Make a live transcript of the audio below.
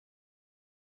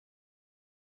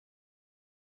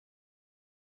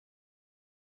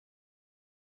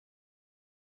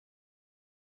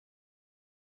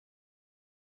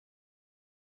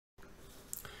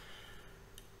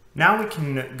Now we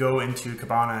can go into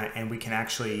Kibana and we can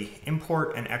actually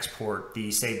import and export the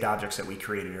saved objects that we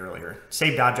created earlier.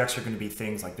 Saved objects are going to be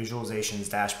things like visualizations,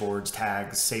 dashboards,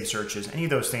 tags, saved searches. Any of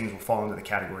those things will fall into the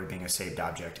category of being a saved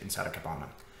object inside of Kibana.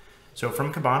 So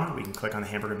from Kibana, we can click on the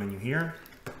hamburger menu here,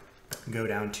 go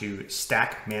down to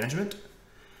Stack Management,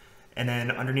 and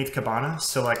then underneath Kibana,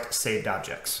 select Saved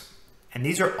Objects. And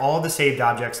these are all the saved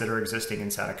objects that are existing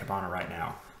inside of Kibana right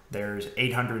now. There's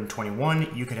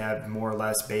 821. You could have more or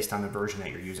less based on the version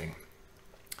that you're using.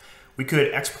 We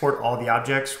could export all the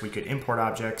objects, we could import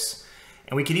objects,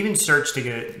 and we could even search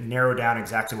to narrow down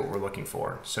exactly what we're looking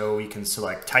for. So we can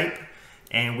select type,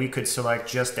 and we could select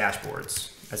just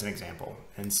dashboards as an example,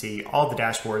 and see all the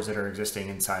dashboards that are existing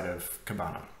inside of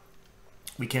Kibana.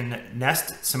 We can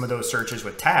nest some of those searches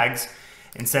with tags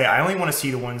and say, I only want to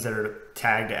see the ones that are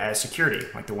tagged as security,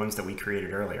 like the ones that we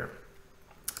created earlier.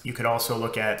 You could also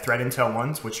look at threat intel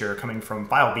ones, which are coming from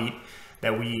FileBeat,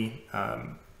 that we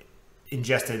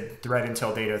ingested threat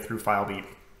intel data through FileBeat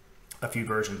a few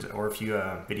versions or a few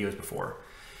videos before.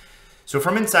 So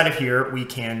from inside of here, we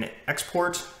can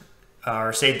export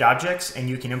our saved objects and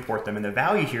you can import them. And the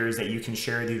value here is that you can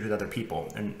share these with other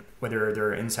people, and whether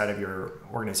they're inside of your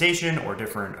organization or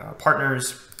different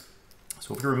partners.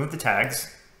 So if we remove the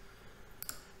tags,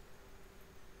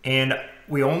 and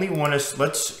we only want to,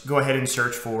 let's go ahead and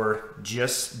search for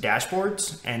just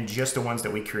dashboards and just the ones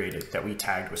that we created, that we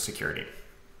tagged with security.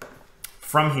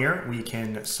 From here, we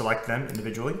can select them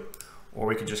individually, or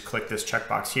we could just click this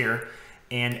checkbox here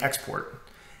and export.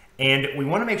 And we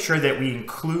want to make sure that we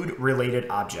include related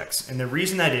objects. And the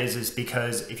reason that is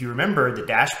because if you remember, the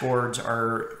dashboards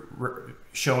are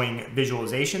showing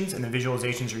visualizations, and the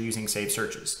visualizations are using saved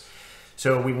searches.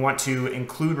 So we want to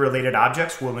include related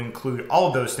objects. We'll include all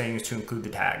of those things to include the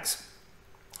tags.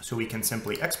 So we can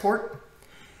simply export,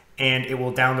 and it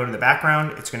will download in the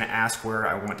background. It's going to ask where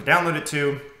I want to download it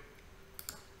to.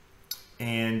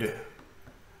 And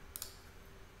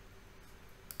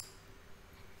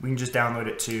we can just download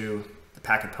it to the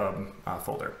Packt pub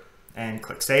folder and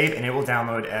click save, and it will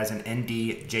download as an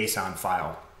ND.json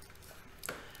file.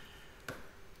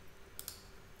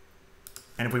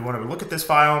 And if we want to look at this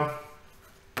file,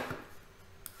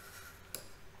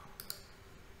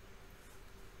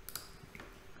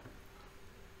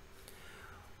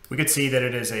 we could see that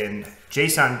it is a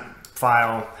JSON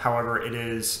file. However, it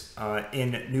is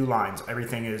in new lines.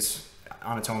 Everything is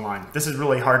on its own line. This is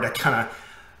really hard to kind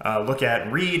of look at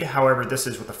and read. However, this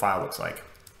is what the file looks like.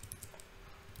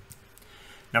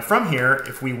 Now from here,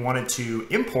 if we wanted to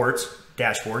import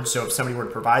dashboards, so if somebody were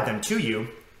to provide them to you,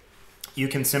 you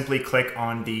can simply click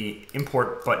on the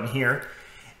import button here,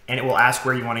 and it will ask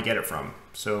where you want to get it from.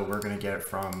 So we're going to get it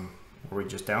from where we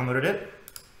just downloaded it.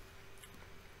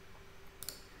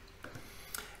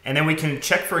 And then we can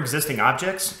check for existing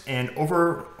objects and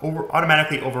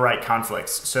automatically overwrite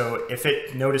conflicts. So if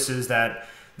it notices that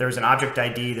there's an object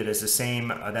ID that is the same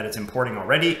that it's importing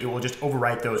already, it will just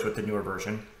overwrite those with the newer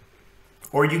version.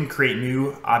 Or you can create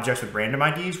new objects with random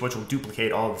IDs, which will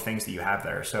duplicate all the things that you have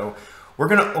there. So we're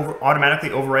going to automatically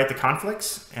overwrite the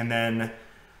conflicts and then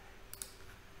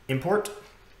import.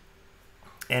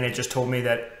 And it just told me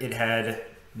that it had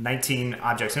 19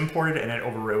 objects imported, and it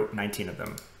overwrote 19 of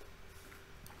them.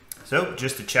 So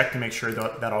just to check to make sure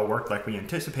that all worked like we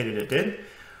anticipated it did,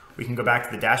 we can go back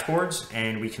to the dashboards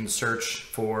and we can search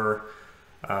for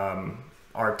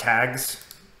our tags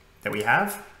that we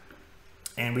have.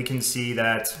 And we can see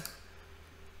that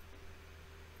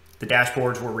the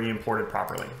dashboards were re-imported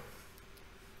properly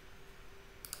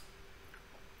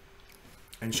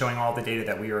and showing all the data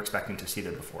that we were expecting to see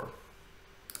there before.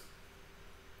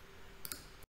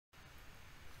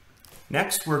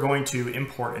 Next, we're going to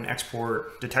import and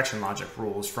export detection logic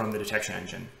rules from the detection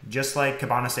engine. Just like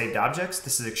Kibana saved objects,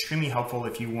 this is extremely helpful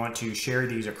if you want to share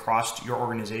these across your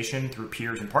organization through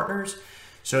peers and partners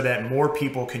so that more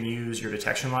people can use your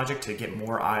detection logic to get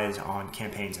more eyes on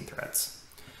campaigns and threats.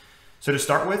 So to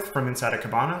start with, from inside of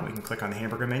Kibana, we can click on the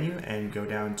hamburger menu and go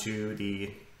down to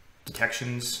the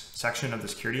detections section of the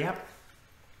security app.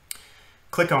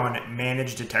 Click on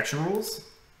Manage Detection Rules.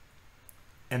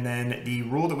 And then the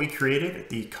rule that we created,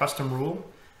 the custom rule,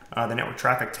 the network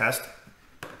traffic test,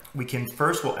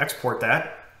 we'll export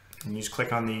that. And you just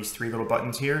click on these three little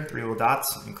buttons here, three little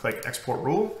dots, and click Export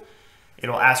Rule.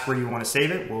 It'll ask where you want to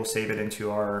save it. We'll save it onto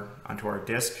our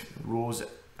disk. Rules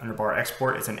under bar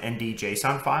export, it's an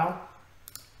ND.json file.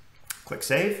 Click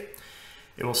Save.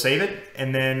 It will save it.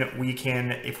 And then we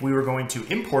can, if we were going to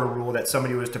import a rule that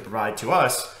somebody was to provide to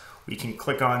us, we can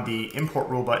click on the Import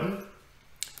Rule button.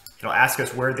 It'll ask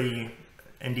us where the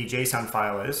ND.json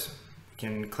file is. You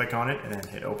can click on it and then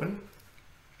hit open.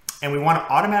 And we want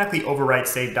to automatically overwrite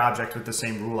saved object with the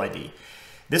same rule ID.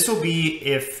 This will be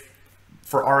if,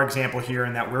 for our example here,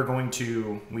 in that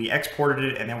we exported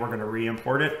it and then we're going to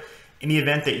re-import it. In the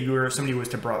event that somebody was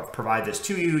to provide this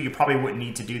to you, you probably wouldn't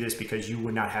need to do this because you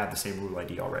would not have the same rule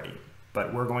ID already.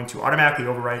 But we're going to automatically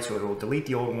overwrite, so it will delete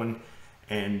the old one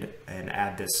and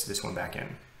add this one back in.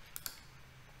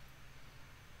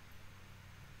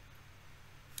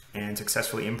 And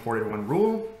successfully imported one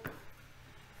rule.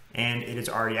 And it is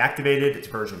already activated. It's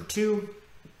version 2.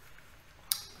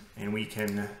 And we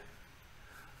can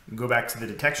go back to the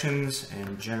detections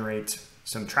and generate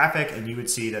some traffic, and you would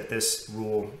see that this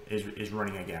rule is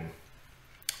running again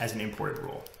as an imported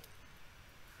rule.